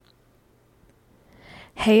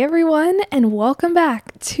Hey everyone, and welcome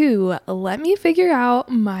back to Let Me Figure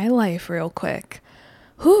Out My Life Real Quick.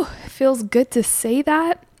 Whew, it feels good to say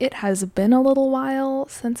that. It has been a little while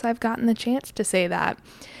since I've gotten the chance to say that.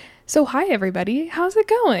 So, hi everybody, how's it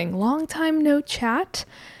going? Long time no chat.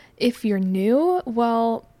 If you're new,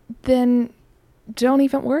 well, then don't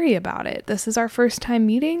even worry about it. This is our first time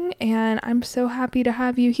meeting, and I'm so happy to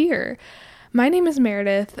have you here. My name is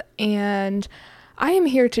Meredith, and I am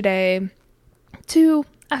here today to,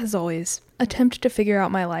 as always, attempt to figure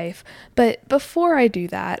out my life. But before I do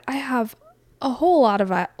that, I have a whole lot of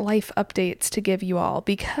life updates to give you all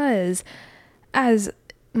because, as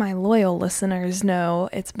my loyal listeners know,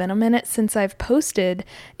 it's been a minute since I've posted,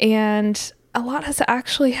 and a lot has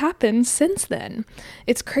actually happened since then.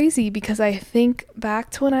 It's crazy because I think back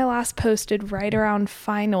to when I last posted right around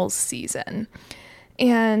finals season.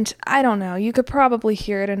 And I don't know, you could probably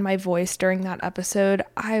hear it in my voice during that episode.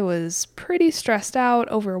 I was pretty stressed out,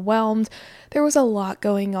 overwhelmed. There was a lot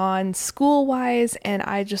going on school-wise, and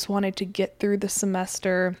I just wanted to get through the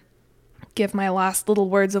semester, give my last little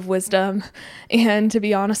words of wisdom. And to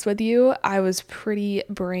be honest with you, I was pretty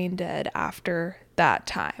brain dead after that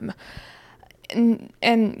time.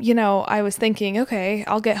 And you know, I was thinking, okay,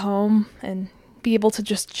 I'll get home and be able to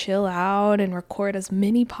just chill out and record as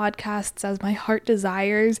many podcasts as my heart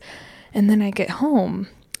desires. And then I get home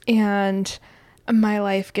and my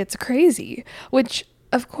life gets crazy, which,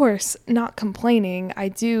 of course, not complaining. I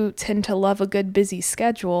do tend to love a good busy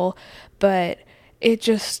schedule, but it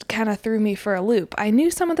just kind of threw me for a loop. I knew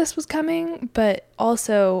some of this was coming, but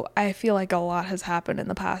also I feel like a lot has happened in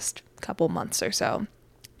the past couple months or so.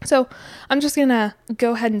 So I'm just going to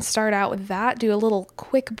go ahead and start out with that, do a little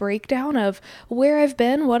quick breakdown of where I've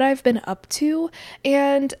been, what I've been up to,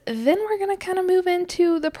 and then we're going to kind of move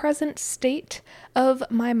into the present state of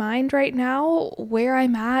my mind right now, where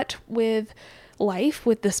I'm at with life,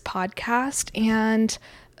 with this podcast, and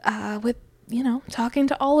with, talking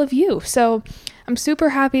to all of you. So I'm super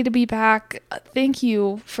happy to be back. Thank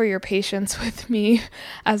you for your patience with me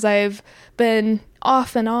as I've been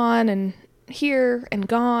off and on and here and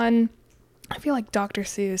gone. I feel like Dr.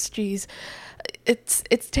 Seuss. Geez, it's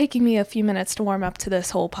taking me a few minutes to warm up to this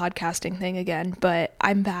whole podcasting thing again, but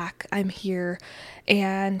I'm back. I'm here,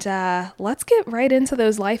 and let's get right into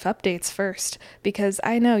those life updates first, because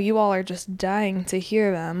I know you all are just dying to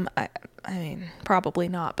hear them. I mean, probably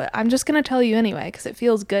not, but I'm just gonna tell you anyway because it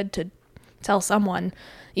feels good to tell someone,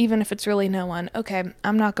 even if it's really no one. Okay,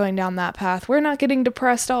 I'm not going down that path. We're not getting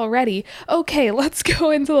depressed already. Okay, let's go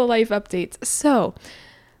into the life updates. So,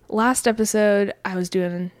 last episode, I was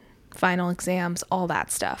doing final exams, all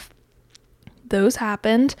that stuff. Those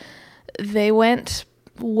happened. They went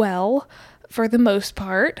well for the most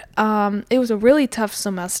part. It was a really tough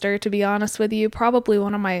semester, to be honest with you. Probably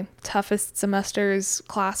one of my toughest semesters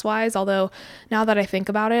class-wise, although now that I think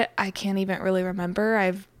about it, I can't even really remember.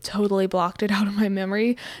 I've totally blocked it out of my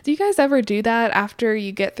memory. Do you guys ever do that after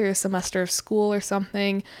you get through a semester of school or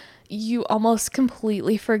something? You almost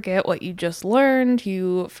completely forget what you just learned.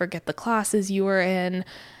 You forget the classes you were in.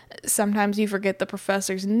 Sometimes you forget the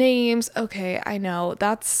professors' names. Okay, I know,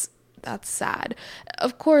 that's sad.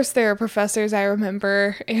 Of course, there are professors I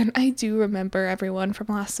remember, and I do remember everyone from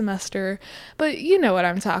last semester, but you know what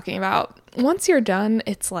I'm talking about. Once you're done,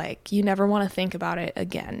 it's like you never want to think about it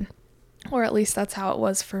again. Or at least that's how it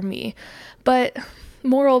was for me. But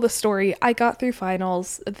moral of the story, I got through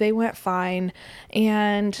finals. They went fine.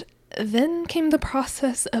 And then came the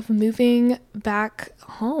process of moving back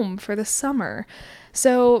home for the summer.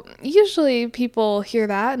 So usually people hear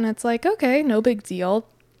that and it's like, okay, no big deal.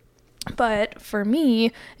 But for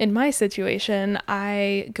me, in my situation,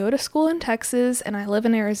 I go to school in Texas and I live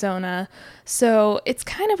in Arizona. So it's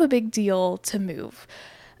kind of a big deal to move,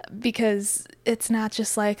 because it's not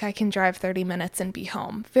just like I can drive 30 minutes and be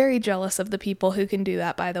home. Very jealous of the people who can do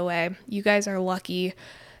that, by the way. You guys are lucky.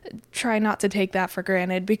 Try not to take that for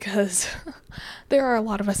granted, because there are a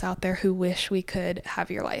lot of us out there who wish we could have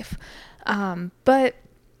your life. But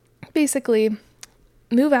basically,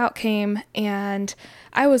 move out came, and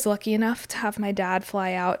I was lucky enough to have my dad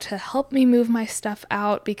fly out to help me move my stuff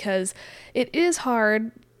out, because it is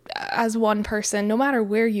hard as one person, no matter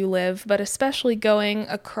where you live, but especially going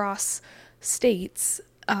across states.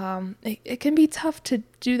 It can be tough to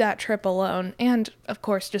do that trip alone. And of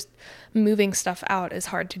course, just moving stuff out is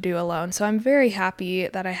hard to do alone. So I'm very happy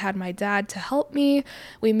that I had my dad to help me.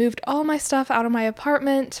 We moved all my stuff out of my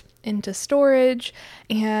apartment into storage,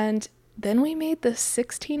 and then we made the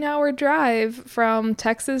 16-hour drive from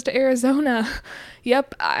Texas to Arizona.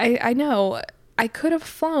 Yep, I know. I could have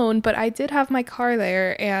flown, but I did have my car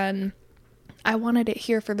there, and I wanted it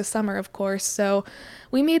here for the summer, of course, so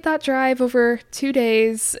we made that drive over 2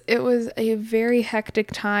 days. It was a very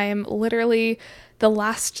hectic time. Literally, the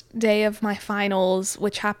last day of my finals,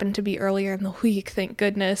 which happened to be earlier in the week, thank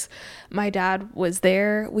goodness, my dad was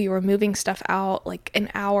there. We were moving stuff out like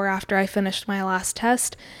an hour after I finished my last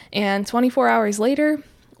test, and 24 hours later,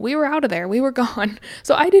 we were out of there. We were gone.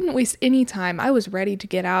 So I didn't waste any time. I was ready to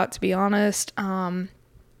get out, to be honest.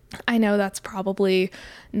 I know that's probably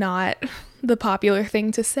not the popular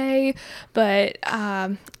thing to say, but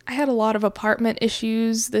I had a lot of apartment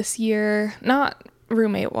issues this year, not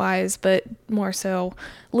roommate wise, but more so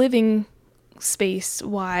living space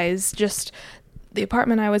wise. Just the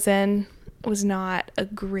apartment I was in was not a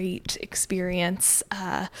great experience.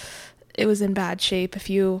 It was in bad shape. If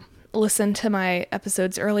you listen to my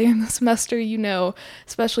episodes earlier in the semester, you know,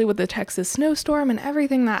 especially with the Texas snowstorm and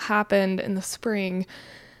everything that happened in the spring,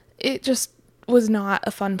 it just was not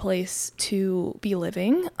a fun place to be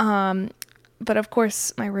living. But of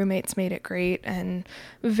course, my roommates made it great, and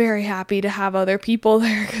very happy to have other people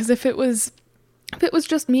there, because if it was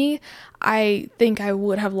just me, I think I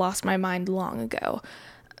would have lost my mind long ago.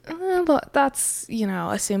 But that's,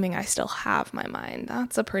 assuming I still have my mind.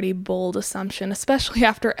 That's a pretty bold assumption, especially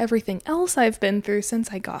after everything else I've been through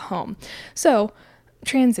since I got home. So,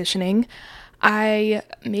 transitioning, I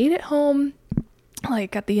made it home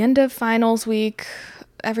like at the end of finals week.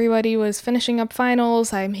 Everybody was finishing up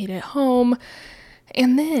finals. I made it home.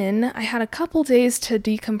 And then I had a couple days to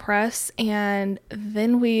decompress, and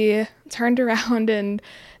then we turned around and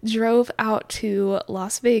drove out to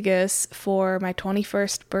Las Vegas for my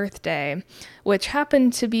 21st birthday, which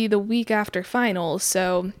happened to be the week after finals.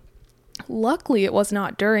 So luckily it was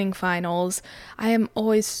not during finals. I am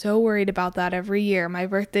always so worried about that every year. My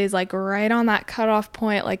birthday is like right on that cutoff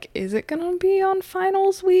point. Like, is it gonna be on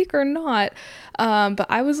finals week or not? But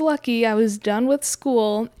I was lucky. I was done with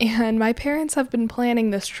school, and my parents have been planning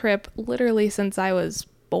this trip literally since I was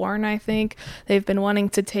born, I think. They've been wanting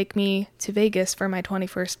to take me to Vegas for my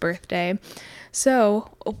 21st birthday. So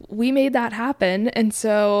we made that happen. And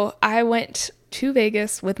so I went to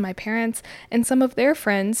Vegas with my parents and some of their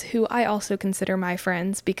friends, who I also consider my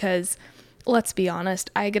friends, because let's be honest,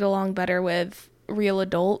 I get along better with real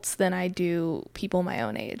adults than I do people my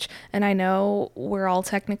own age. And I know we're all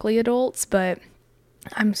technically adults, but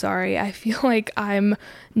I'm sorry, I feel like I'm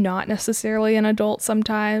not necessarily an adult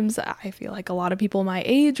sometimes. I feel like a lot of people my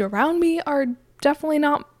age around me are definitely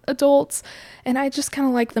not adults, and I just kind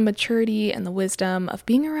of like the maturity and the wisdom of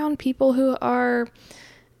being around people who are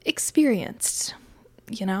experienced.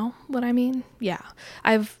 You know what I mean? Yeah.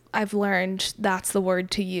 I've learned that's the word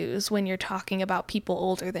to use when you're talking about people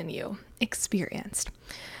older than you. Experienced.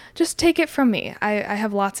 Just take it from me. I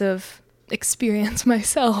have lots of experience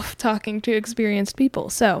myself talking to experienced people.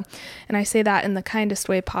 So, and I say that in the kindest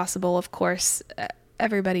way possible, of course.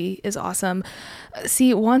 Everybody is awesome.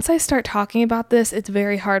 See, once I start talking about this, it's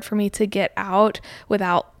very hard for me to get out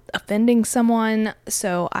without offending someone.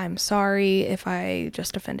 So I'm sorry if I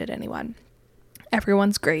just offended anyone.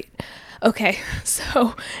 Everyone's great. Okay,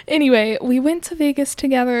 so anyway, we went to Vegas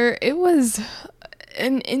together. It was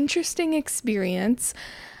an interesting experience.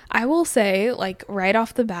 I will say, like, right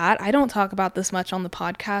off the bat, I don't talk about this much on the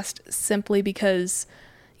podcast simply because,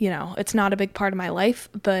 it's not a big part of my life,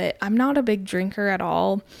 but I'm not a big drinker at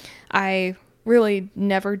all. I really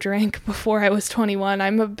never drank before I was 21.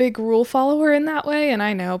 I'm a big rule follower in that way, and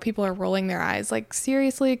I know people are rolling their eyes like,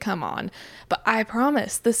 seriously, come on. But I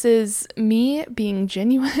promise, this is me being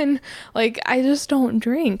genuine. Like, I just don't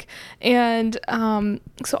drink. And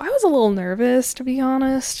so I was a little nervous, to be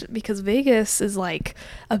honest, because Vegas is like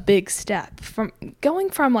a big step. From going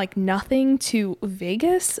from like nothing to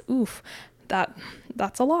Vegas, oof,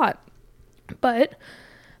 that's a lot. But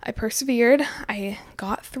I persevered. I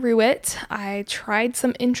got through it. I tried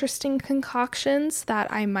some interesting concoctions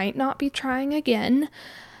that I might not be trying again.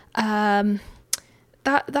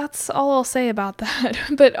 That's all I'll say about that.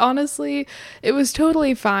 But honestly, it was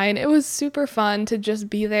totally fine. It was super fun to just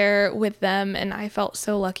be there with them, and I felt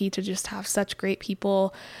so lucky to just have such great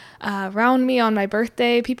people around me on my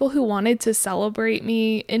birthday, people who wanted to celebrate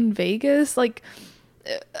me in Vegas. Like,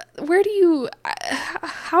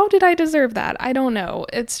 how did I deserve that? I don't know.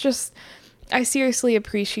 It's just, I seriously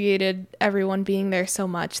appreciated everyone being there so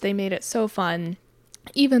much. They made it so fun.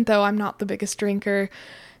 Even though I'm not the biggest drinker,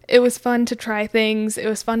 it was fun to try things. It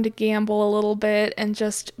was fun to gamble a little bit and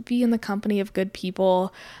just be in the company of good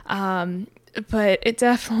people. But it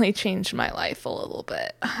definitely changed my life a little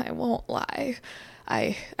bit. I won't lie.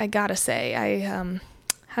 I gotta say, I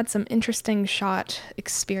had some interesting shot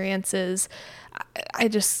experiences. I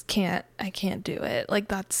just I can't do it.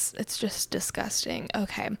 Like it's just disgusting.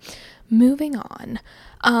 Okay, moving on.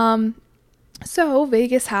 So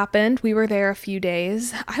Vegas happened. We were there a few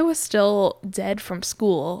days. I was still dead from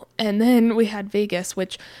school. And then we had Vegas,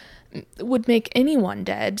 which would make anyone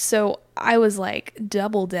dead. So I was like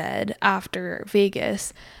double dead after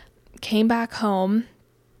Vegas. Came back home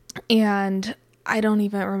and I don't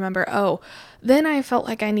even remember. Oh, then I felt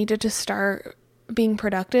like I needed to start being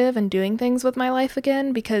productive and doing things with my life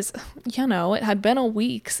again because, it had been a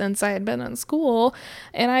week since I had been in school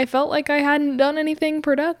and I felt like I hadn't done anything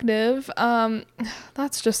productive.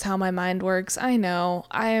 That's just how my mind works. I know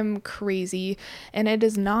I am crazy and it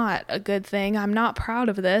is not a good thing. I'm not proud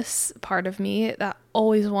of this part of me that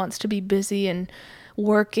always wants to be busy and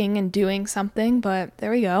working and doing something, but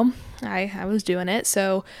there we go. I was doing it.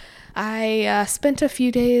 So I spent a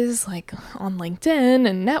few days like on LinkedIn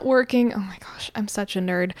and networking. Oh my gosh, I'm such a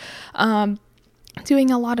nerd.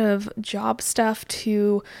 Doing a lot of job stuff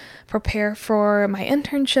to prepare for my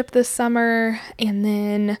internship this summer. And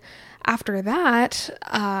then after that,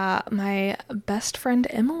 my best friend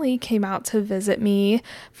Emily came out to visit me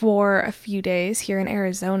for a few days here in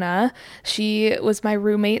Arizona. She was my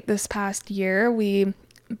roommate this past year. We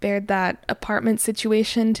bared that apartment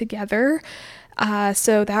situation together.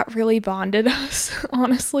 So that really bonded us,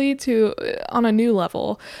 honestly, on a new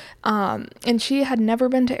level. And she had never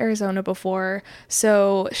been to Arizona before,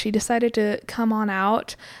 so she decided to come on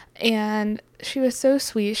out, and she was so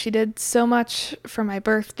sweet. She did so much for my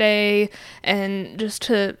birthday, and just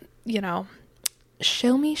to,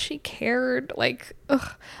 show me she cared. Like,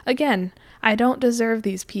 again, I don't deserve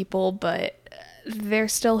these people, but they're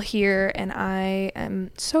still here, and I am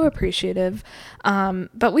so appreciative.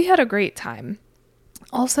 But we had a great time.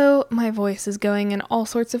 Also, my voice is going in all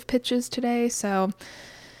sorts of pitches today, so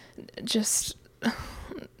just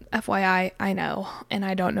FYI, I know, and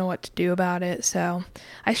I don't know what to do about it, so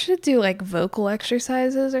I should do like vocal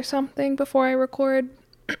exercises or something before I record.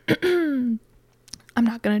 I'm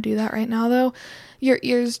not gonna do that right now, though. Your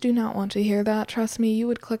ears do not want to hear that, trust me, you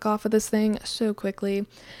would click off of this thing so quickly.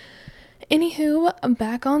 Anywho,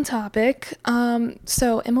 back on topic.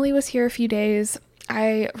 So Emily was here a few days.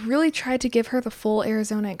 I really tried to give her the full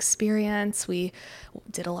Arizona experience. We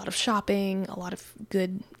did a lot of shopping, a lot of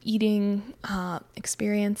good eating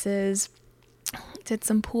experiences, did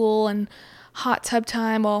some pool and hot tub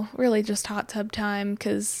time. Well, really just hot tub time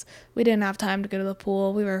because we didn't have time to go to the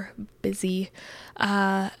pool. We were busy.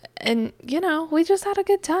 And, we just had a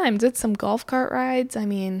good time. Did some golf cart rides. I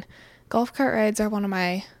mean, golf cart rides are one of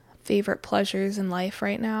my favorite pleasures in life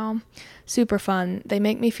right now. Super fun. They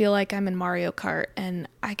make me feel like I'm in Mario Kart, and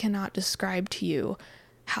I cannot describe to you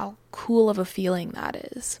how cool of a feeling that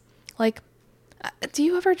is. Like, do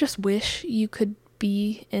you ever just wish you could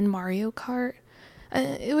be in Mario Kart?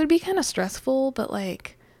 It would be kind of stressful, but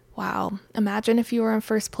like, wow, imagine if you were in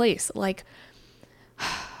first place. Like,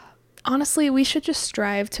 honestly, we should just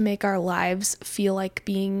strive to make our lives feel like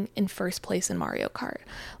being in first place in Mario Kart.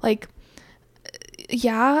 Like,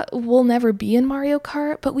 yeah, we'll never be in Mario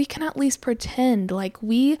Kart, but we can at least pretend like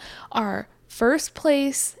we are first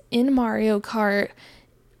place in Mario Kart,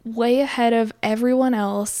 way ahead of everyone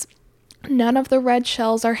else. None of the red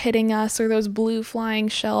shells are hitting us or those blue flying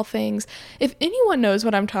shell things. If anyone knows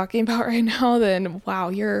what I'm talking about right now, then wow,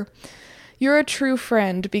 you're a true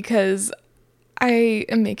friend, because I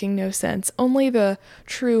am making no sense. Only the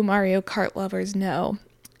true Mario Kart lovers know.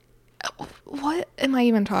 What am I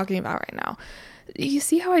even talking about right now? You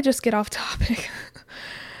see how I just get off topic?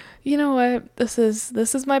 You know what? This is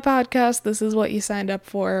my podcast. This is what you signed up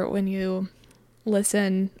for when you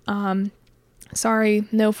listen. Sorry,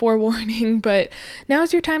 no forewarning, but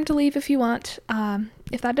now's your time to leave if you want.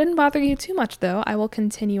 If that didn't bother you too much, though, I will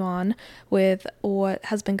continue on with what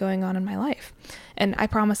has been going on in my life. And I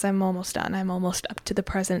promise I'm almost done. I'm almost up to the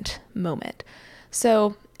present moment.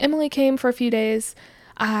 So Emily came for a few days.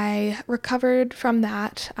 I recovered from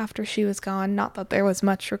that after she was gone. Not that there was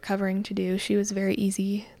much recovering to do. She was very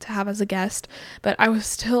easy to have as a guest, but I was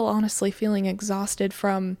still honestly feeling exhausted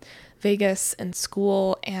from Vegas and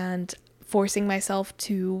school and forcing myself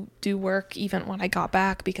to do work even when I got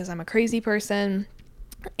back because I'm a crazy person.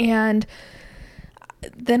 And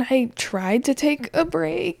then I tried to take a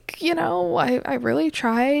break, I really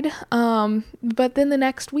tried. But then the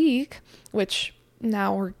next week, which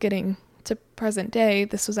now we're getting to present day,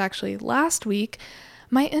 this was actually last week,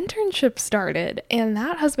 my internship started, and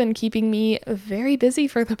that has been keeping me very busy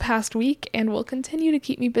for the past week and will continue to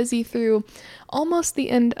keep me busy through almost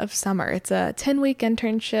the end of summer. It's a 10-week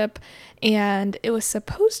internship, and it was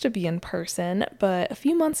supposed to be in person, but a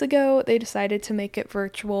few months ago they decided to make it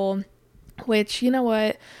virtual. which, you know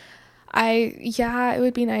what? Yeah, it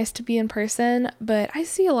would be nice to be in person, but I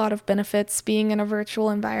see a lot of benefits being in a virtual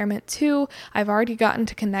environment too. I've already gotten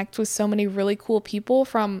to connect with so many really cool people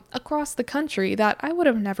from across the country that I would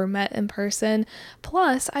have never met in person.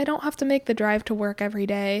 Plus, I don't have to make the drive to work every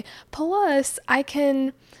day. Plus, I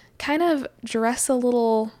can kind of dress a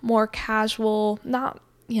little more casual, not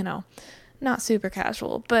super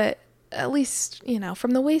casual, but at least,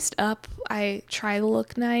 from the waist up, I try to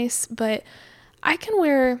look nice, but I can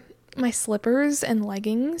wear my slippers and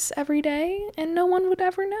leggings every day and no one would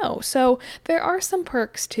ever know. So there are some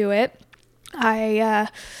perks to it. I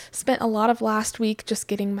spent a lot of last week just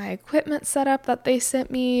getting my equipment set up that they sent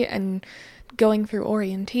me and going through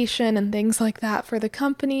orientation and things like that for the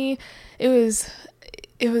company. It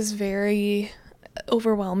was very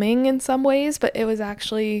overwhelming in some ways, but it was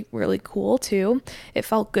actually really cool too. It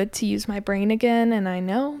felt good to use my brain again, and I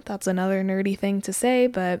know that's another nerdy thing to say,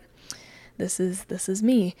 but this is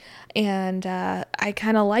me. And I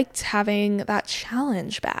kind of liked having that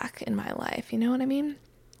challenge back in my life. You know what I mean?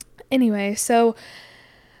 Anyway, so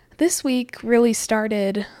this week really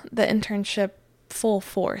started the internship full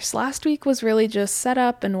force. Last week was really just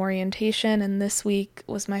setup and orientation, and this week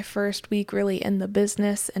was my first week really in the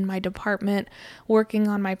business in my department, working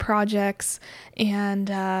on my projects, and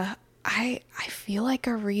I feel like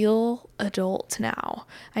a real adult now.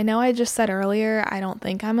 I know I just said earlier I don't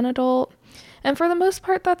think I'm an adult, and for the most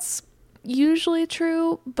part that's usually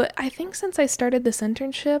true, but I think since I started this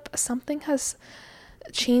internship, something has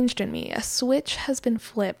changed in me. A switch has been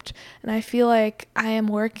flipped, and I feel like I am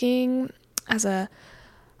working as a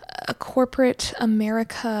corporate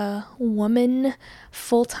America woman,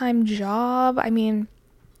 full-time job. I mean,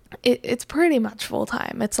 it's pretty much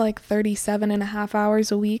full-time. It's like 37 and a half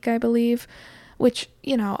hours a week, I believe, which,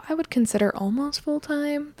 I would consider almost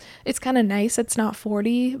full-time. It's kind of nice it's not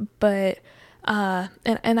 40, but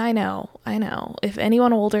and I know, if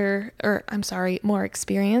anyone older, or I'm sorry, more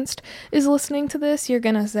experienced is listening to this, you're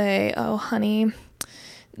gonna say, oh, honey,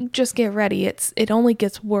 just get ready. It only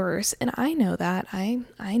gets worse. And I know that. I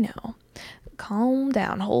know. Calm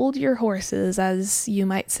down. Hold your horses, as you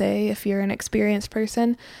might say if you're an experienced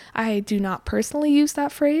person. I do not personally use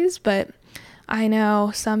that phrase, but I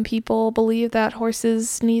know some people believe that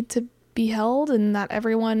horses need to be held and that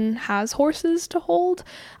everyone has horses to hold.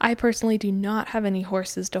 I personally do not have any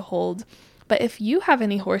horses to hold, but if you have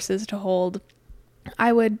any horses to hold,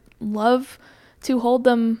 I would love to hold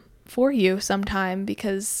them for you sometime,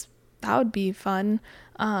 because that would be fun.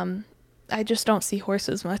 I just don't see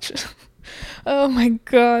horses much. Oh my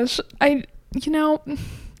gosh.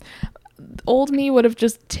 Old me would have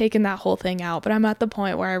just taken that whole thing out, but I'm at the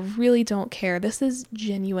point where I really don't care. This is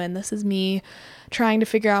genuine. This is me trying to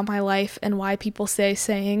figure out my life, and why people say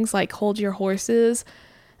sayings like hold your horses.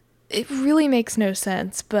 It really makes no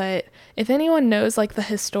sense, but if anyone knows like the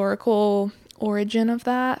historical origin of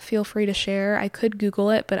that, feel free to share. I could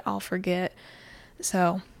Google it, but I'll forget.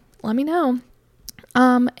 So let me know.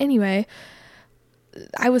 Anyway,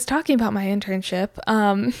 I was talking about my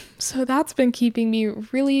internship. So that's been keeping me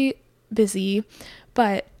really busy,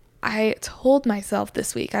 but I told myself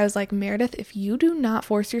this week, I was like, Meredith, if you do not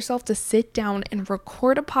force yourself to sit down and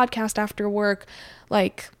record a podcast after work,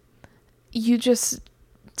 like, you just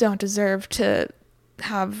don't deserve to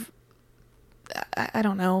have, I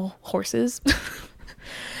don't know, horses.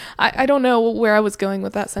 I don't know where I was going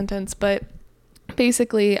with that sentence, but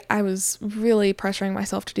basically I was really pressuring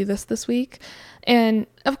myself to do this week. And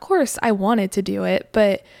of course I wanted to do it,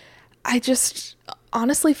 but I just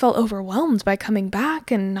honestly felt overwhelmed by coming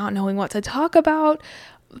back and not knowing what to talk about.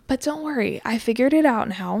 But don't worry, I figured it out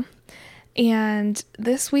now. And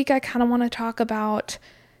this week I kind of want to talk about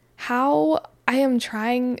how I am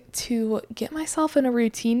trying to get myself in a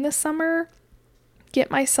routine this summer, get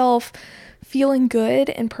myself feeling good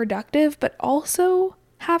and productive, but also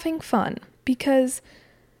having fun. Because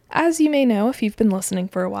as you may know, if you've been listening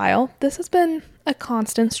for a while, this has been a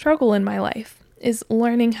constant struggle in my life, is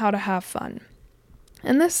learning how to have fun.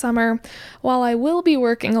 And this summer, while I will be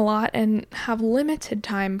working a lot and have limited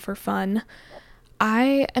time for fun,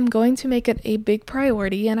 I am going to make it a big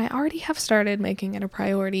priority, and I already have started making it a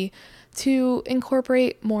priority, to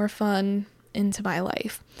incorporate more fun into my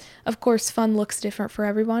life. Of course, fun looks different for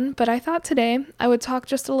everyone, but I thought today I would talk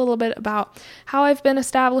just a little bit about how I've been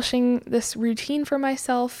establishing this routine for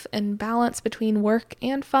myself and balance between work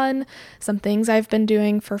and fun, some things I've been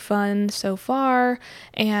doing for fun so far,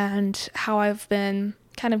 and how I've been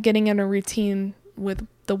kind of getting in a routine with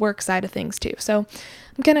the work side of things too. So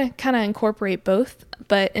I'm going to kind of incorporate both,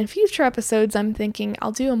 but in future episodes, I'm thinking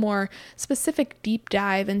I'll do a more specific deep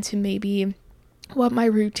dive into maybe what my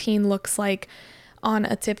routine looks like on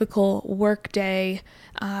a typical work day.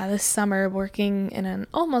 This summer, working in an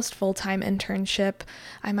almost full-time internship,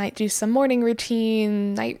 I might do some morning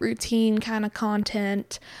routine, night routine kind of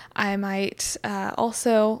content. I might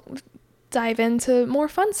also dive into more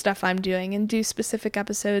fun stuff I'm doing and do specific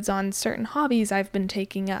episodes on certain hobbies I've been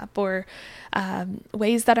taking up, or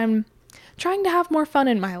ways that I'm trying to have more fun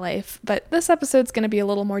in my life. But this episode's going to be a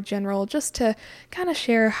little more general, just to kind of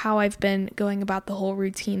share how I've been going about the whole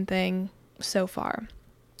routine thing so far.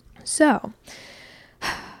 So,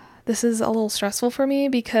 this is a little stressful for me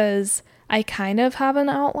because I kind of have an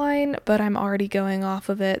outline, but I'm already going off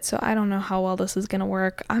of it, so I don't know how well this is going to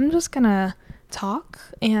work. I'm just going to talk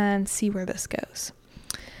and see where this goes.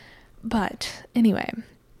 But anyway,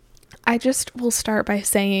 I just will start by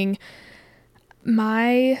saying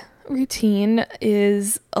my routine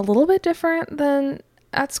is a little bit different than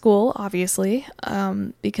at school, obviously,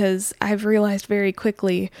 because I've realized very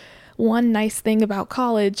quickly one nice thing about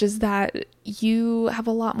college is that you have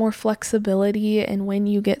a lot more flexibility in when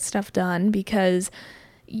you get stuff done, because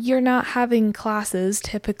you're not having classes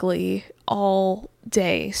typically all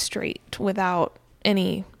day straight without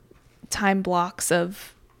any time blocks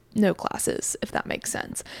of no classes, if that makes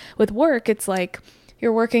sense. With work, it's like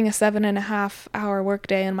you're working a 7.5-hour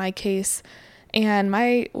workday in my case, and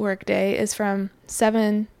my workday is from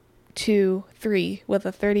 7 to 3 with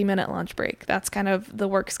a 30-minute lunch break. That's kind of the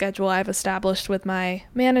work schedule I've established with my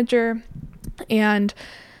manager. And,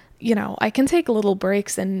 you know, I can take little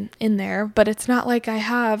breaks in there, but it's not like I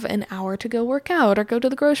have an hour to go work out or go to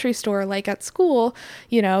the grocery store like at school.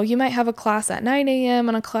 You know, you might have a class at 9 a.m.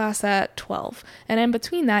 and a class at 12. And in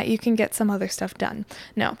between that, you can get some other stuff done.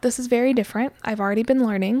 No, this is very different. I've already been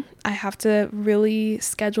learning. I have to really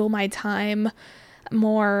schedule my time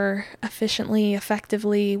more efficiently,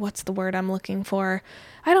 effectively. What's the word I'm looking for?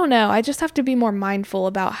 I don't know. I just have to be more mindful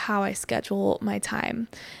about how I schedule my time.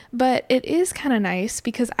 But it is kind of nice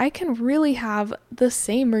because I can really have the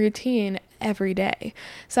same routine every day.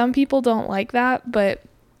 Some people don't like that, but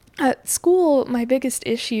at school, my biggest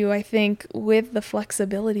issue, I think, with the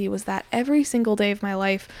flexibility was that every single day of my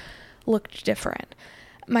life looked different.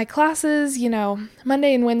 My classes, you know,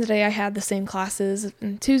 Monday and Wednesday I had the same classes,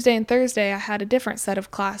 and Tuesday and Thursday I had a different set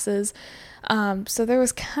of classes. So there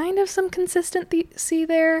was kind of some consistency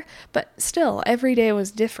there, but still every day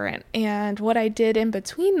was different. And what I did in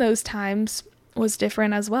between those times was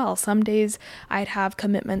different as well. Some days I'd have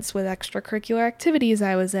commitments with extracurricular activities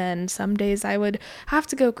I was in. Some days I would have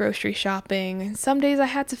to go grocery shopping. Some days I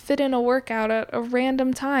had to fit in a workout at a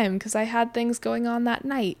random time because I had things going on that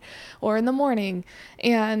night or in the morning.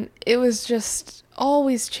 And it was just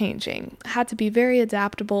always changing. Had to be very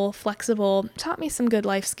adaptable, flexible, taught me some good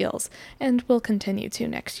life skills, and will continue to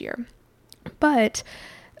next year. But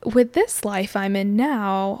with this life I'm in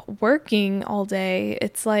now, working all day,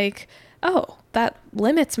 it's like, oh, that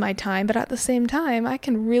limits my time, but at the same time, I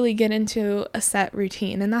can really get into a set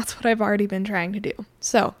routine, and that's what I've already been trying to do.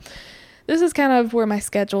 So this is kind of where my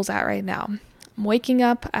schedule's at right now. I'm waking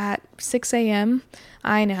up at 6 a.m.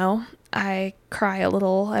 I know, I cry a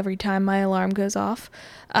little every time my alarm goes off,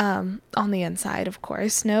 on the inside, of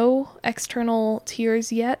course. No external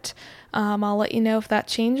tears yet. I'll let you know if that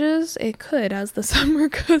changes. It could as the summer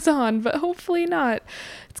goes on, but hopefully not.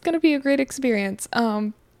 It's going to be a great experience.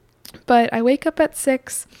 But I wake up at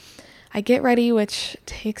 6, I get ready, which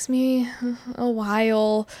takes me a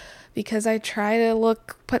while because I try to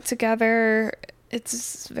look put together.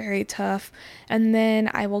 It's very tough. And then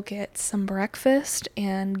I will get some breakfast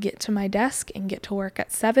and get to my desk and get to work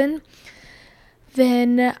at 7.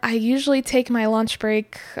 Then I usually take my lunch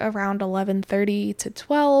break around 11:30 to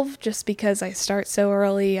 12 just because I start so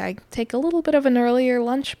early. I take a little bit of an earlier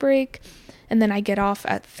lunch break and then I get off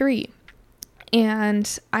at 3.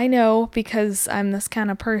 And I know, because I'm this kind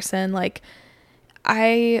of person, like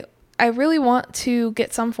I really want to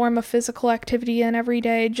get some form of physical activity in every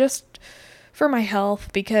day just for my health,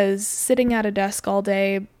 because sitting at a desk all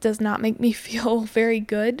day does not make me feel very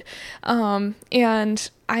good. And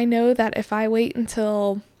I know that if I wait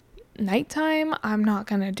until nighttime, I'm not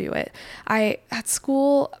going to do it. At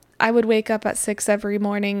school, I would wake up at 6 every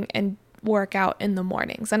morning and work out in the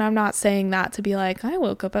mornings. And I'm not saying that to be like, I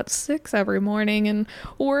woke up at 6 every morning and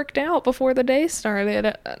worked out before the day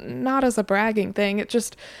started. Not as a bragging thing. It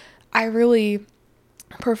just, I really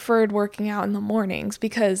preferred working out in the mornings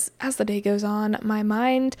because as the day goes on, my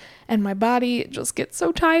mind and my body just get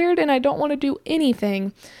so tired and I don't want to do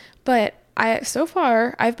anything. But so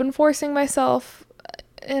far, I've been forcing myself,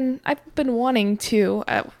 and I've been wanting to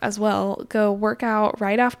as well, go work out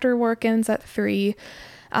right after work ends at 3.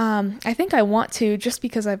 I think I want to just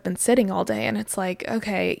because I've been sitting all day and it's like,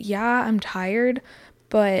 okay, yeah, I'm tired,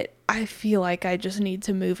 but I feel like I just need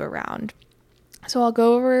to move around. So I'll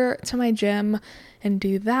go over to my gym and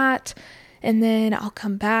do that. And then I'll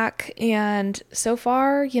come back. And so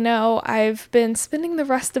far, I've been spending the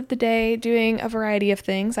rest of the day doing a variety of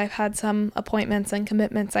things. I've had some appointments and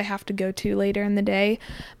commitments I have to go to later in the day,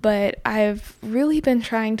 but I've really been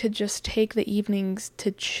trying to just take the evenings to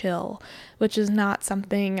chill, which is not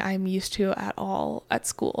something I'm used to at all at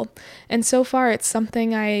school. And so far, it's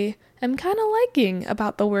something I am kind of liking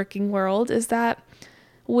about the working world, is that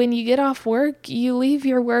when you get off work, you leave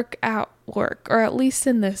your work at work, or at least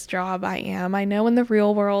in this job I am. I know in the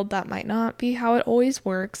real world that might not be how it always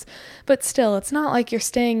works, but still, it's not like you're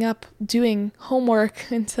staying up doing homework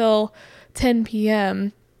until 10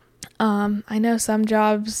 p.m. I know some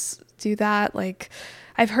jobs do that. Like,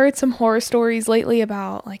 I've heard some horror stories lately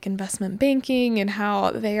about like investment banking and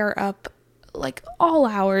how they are up like all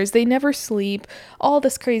hours, they never sleep, all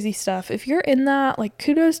this crazy stuff. If you're in that, like,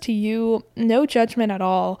 kudos to you, no judgment at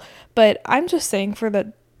all. But I'm just saying, for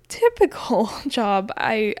the typical job,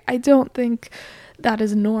 I don't think that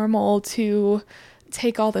is normal to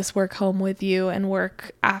take all this work home with you and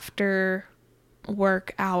work after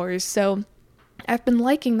work hours. So I've been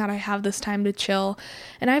liking that I have this time to chill,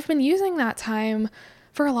 and I've been using that time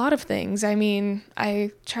for a lot of things. I mean,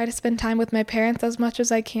 I try to spend time with my parents as much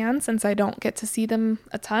as I can, since I don't get to see them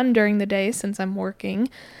a ton during the day since I'm working.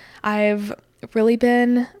 I've really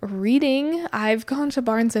been reading. I've gone to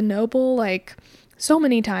Barnes & Noble like so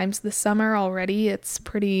many times this summer already. It's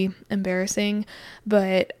pretty embarrassing,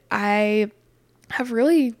 but I have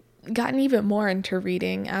really gotten even more into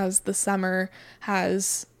reading as the summer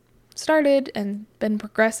has started and been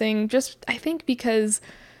progressing. Just, I think, because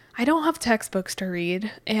I don't have textbooks to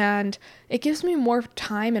read, and it gives me more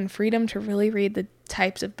time and freedom to really read the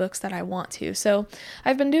types of books that I want to. So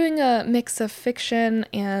I've been doing a mix of fiction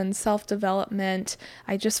and self-development.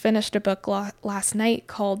 I just finished a book last night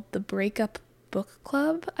called The Breakup Book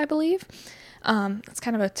Club, I believe. It's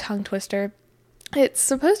kind of a tongue twister. It's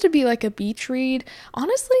supposed to be like a beach read.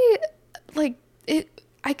 Honestly, like,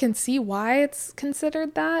 I can see why it's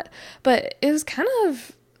considered that, but it was kind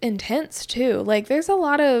of intense too. Like, there's a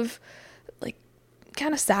lot of like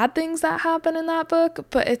kind of sad things that happen in that book,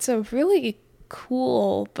 but it's a really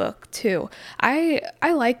cool book too. I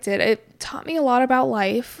liked it. It taught me a lot about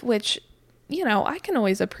life, which, I can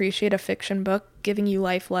always appreciate a fiction book giving you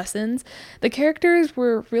life lessons. The characters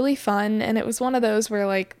were really fun, and it was one of those where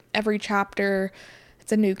like every chapter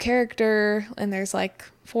it's a new character, and there's like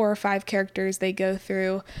 4 or 5 characters they go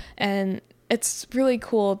through, and it's really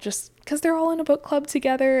cool just because they're all in a book club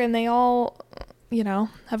together, and they all,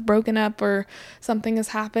 have broken up or something has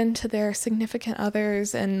happened to their significant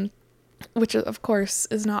others, and which of course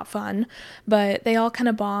is not fun, but they all kind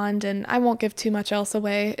of bond, and I won't give too much else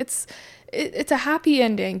away. It's a happy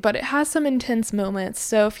ending, but it has some intense moments.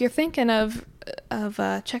 So if you're thinking of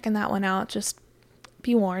checking that one out, just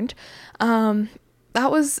be warned. That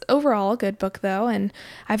was overall a good book, though, and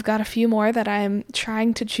I've got a few more that I'm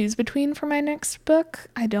trying to choose between for my next book.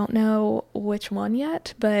 I don't know which one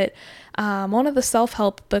yet, but one of the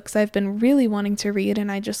self-help books I've been really wanting to read, and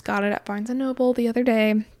I just got it at Barnes & Noble the other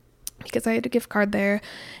day because I had a gift card there,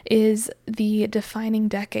 is The Defining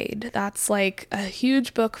Decade. That's like a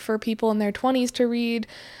huge book for people in their 20s to read.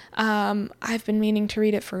 I've been meaning to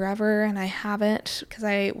read it forever, and I haven't because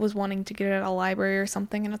I was wanting to get it at a library or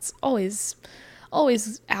something, and it's always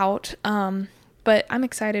out. But I'm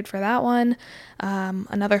excited for that one.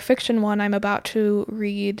 Another fiction one I'm about to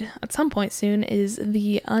read at some point soon is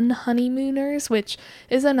The Unhoneymooners, which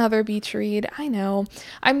is another beach read. I know.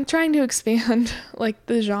 I'm trying to expand like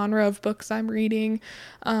the genre of books I'm reading.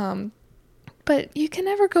 But you can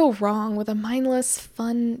never go wrong with a mindless,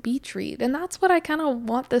 fun beach read. And that's what I kind of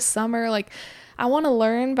want this summer. Like, I want to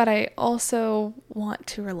learn, but I also want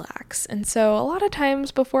to relax. And so a lot of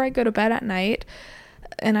times before I go to bed at night,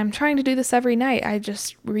 and I'm trying to do this every night, I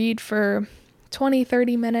just read for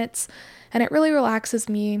 20-30 minutes, and it really relaxes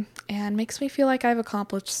me and makes me feel like I've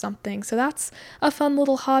accomplished something. So that's a fun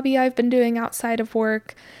little hobby I've been doing outside of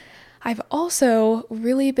work. I've also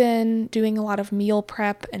really been doing a lot of meal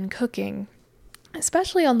prep and cooking,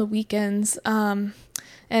 especially on the weekends.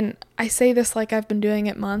 And I say this like I've been doing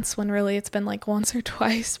it months when really it's been like once or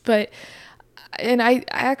twice, and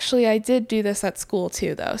I did do this at school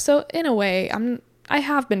too, though. So in a way, I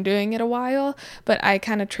have been doing it a while, but I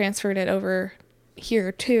kind of transferred it over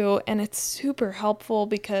here too, and it's super helpful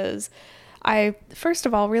because I, first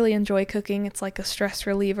of all, really enjoy cooking. It's like a stress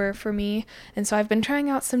reliever for me, and so I've been trying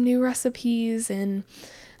out some new recipes, and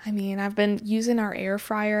I mean, I've been using our air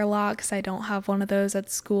fryer a lot because I don't have one of those at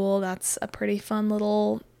school. That's a pretty fun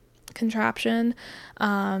little contraption.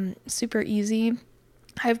 Super easy.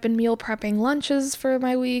 I've been meal prepping lunches for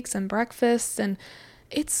my weeks and breakfasts, and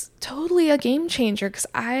it's totally a game changer because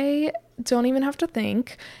I don't even have to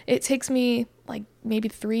think. It takes me like maybe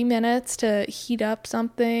 3 minutes to heat up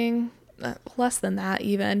something, less than that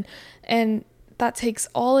even, and that takes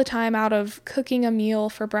all the time out of cooking a meal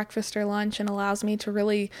for breakfast or lunch and allows me to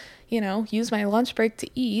really, use my lunch break to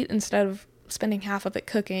eat instead of spending half of it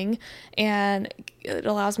cooking. And it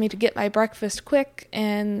allows me to get my breakfast quick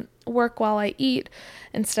and work while I eat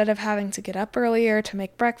instead of having to get up earlier to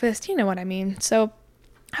make breakfast. You know what I mean? So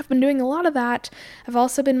I've been doing a lot of that. I've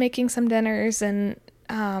also been making some dinners, and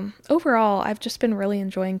overall, I've just been really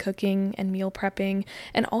enjoying cooking and meal prepping,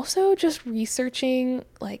 and also just researching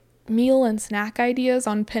like meal and snack ideas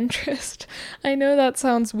on Pinterest. I know that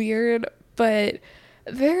sounds weird, but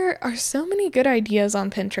there are so many good ideas on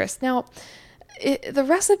Pinterest. Now, the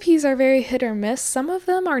recipes are very hit or miss. Some of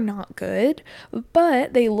them are not good,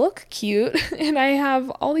 but they look cute. And I have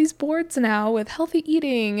all these boards now with healthy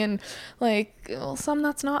eating and some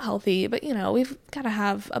that's not healthy, but we've got to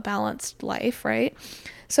have a balanced life, right?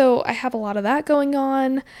 So I have a lot of that going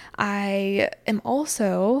on. I am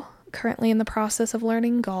also currently in the process of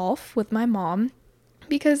learning golf with my mom,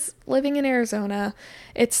 because living in Arizona,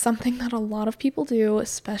 it's something that a lot of people do,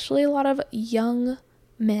 especially a lot of young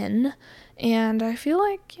men. And I feel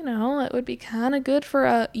like, it would be kind of good for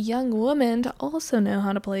a young woman to also know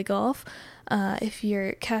how to play golf, if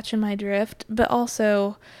you're catching my drift. But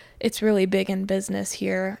also, it's really big in business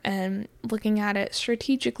here, and looking at it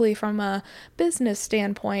strategically from a business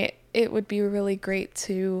standpoint, it would be really great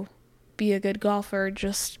to be a good golfer,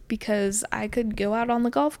 just because I could go out on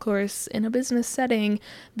the golf course in a business setting,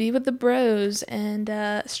 be with the bros, and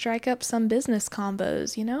strike up some business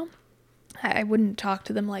combos, I wouldn't talk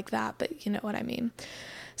to them like that, but you know what I mean.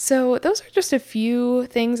 So those are just a few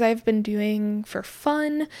things I've been doing for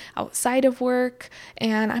fun outside of work,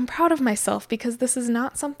 and I'm proud of myself because this is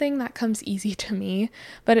not something that comes easy to me,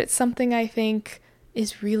 but it's something I think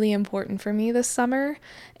is really important for me this summer,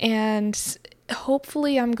 and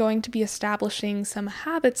hopefully I'm going to be establishing some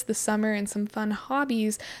habits this summer and some fun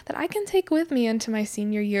hobbies that I can take with me into my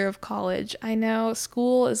senior year of college. I know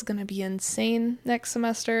school is going to be insane next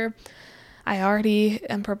semester. I already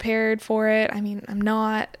am prepared for it. I mean, I'm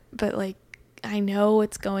not, but I know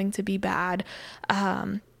it's going to be bad.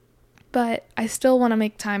 But I still want to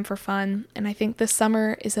make time for fun. And I think this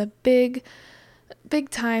summer is a big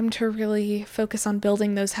time to really focus on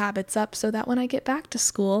building those habits up so that when I get back to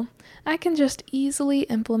school, I can just easily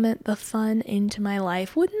implement the fun into my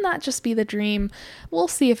life. Wouldn't that just be the dream? We'll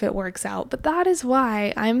see if it works out, but that is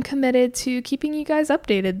why I'm committed to keeping you guys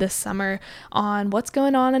updated this summer on what's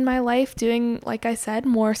going on in my life, doing, like I said,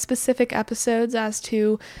 more specific episodes as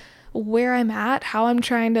to where I'm at, how I'm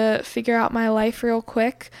trying to figure out my life real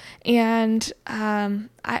quick, and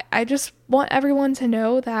I just want everyone to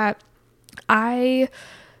know that I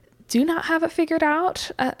do not have it figured out.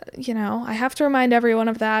 I have to remind everyone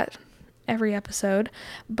of that every episode,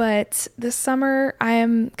 but this summer I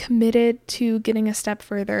am committed to getting a step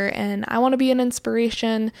further, and I want to be an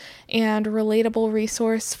inspiration and relatable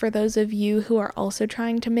resource for those of you who are also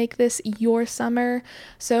trying to make this your summer.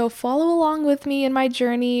 So follow along with me in my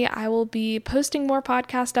journey. I will be posting more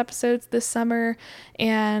podcast episodes this summer,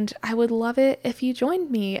 and I would love it if you joined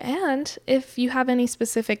me. And if you have any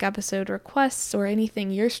specific episode requests or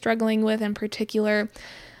anything you're struggling with in particular,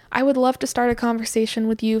 I would love to start a conversation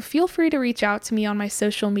with you. Feel free to reach out to me on my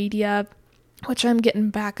social media, which I'm getting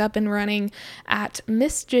back up and running at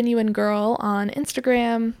Miss Genuine Girl on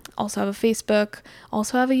Instagram. Also have a Facebook,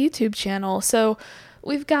 also have a YouTube channel. So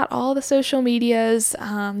we've got all the social medias.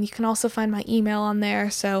 You can also find my email on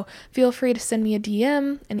there. So feel free to send me a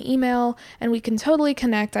DM, an email, and we can totally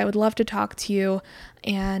connect. I would love to talk to you.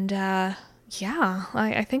 And I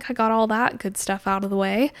think I got all that good stuff out of the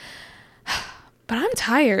way. But I'm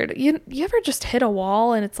tired. You ever just hit a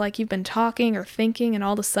wall and it's like you've been talking or thinking and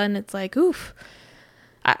all of a sudden it's like, oof,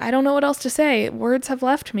 I don't know what else to say. Words have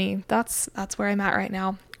left me. That's where I'm at right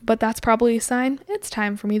now. But that's probably a sign it's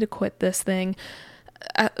time for me to quit this thing.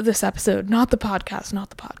 This episode, not the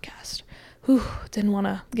podcast. Whew, didn't want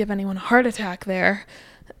to give anyone a heart attack there.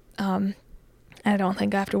 I don't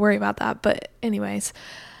think I have to worry about that. But anyways,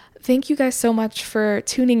 thank you guys so much for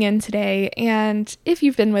tuning in today, and if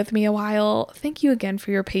you've been with me a while, thank you again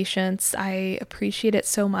for your patience. I appreciate it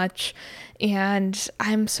so much, and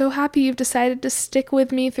I'm so happy you've decided to stick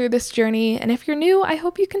with me through this journey, and if you're new, I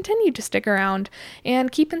hope you continue to stick around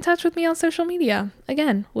and keep in touch with me on social media.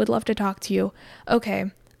 Again, would love to talk to you.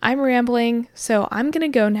 Okay, I'm rambling, so I'm going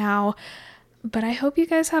to go now. But I hope you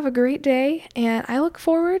guys have a great day, and I look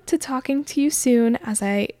forward to talking to you soon as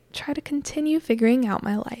I try to continue figuring out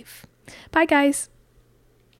my life. Bye, guys.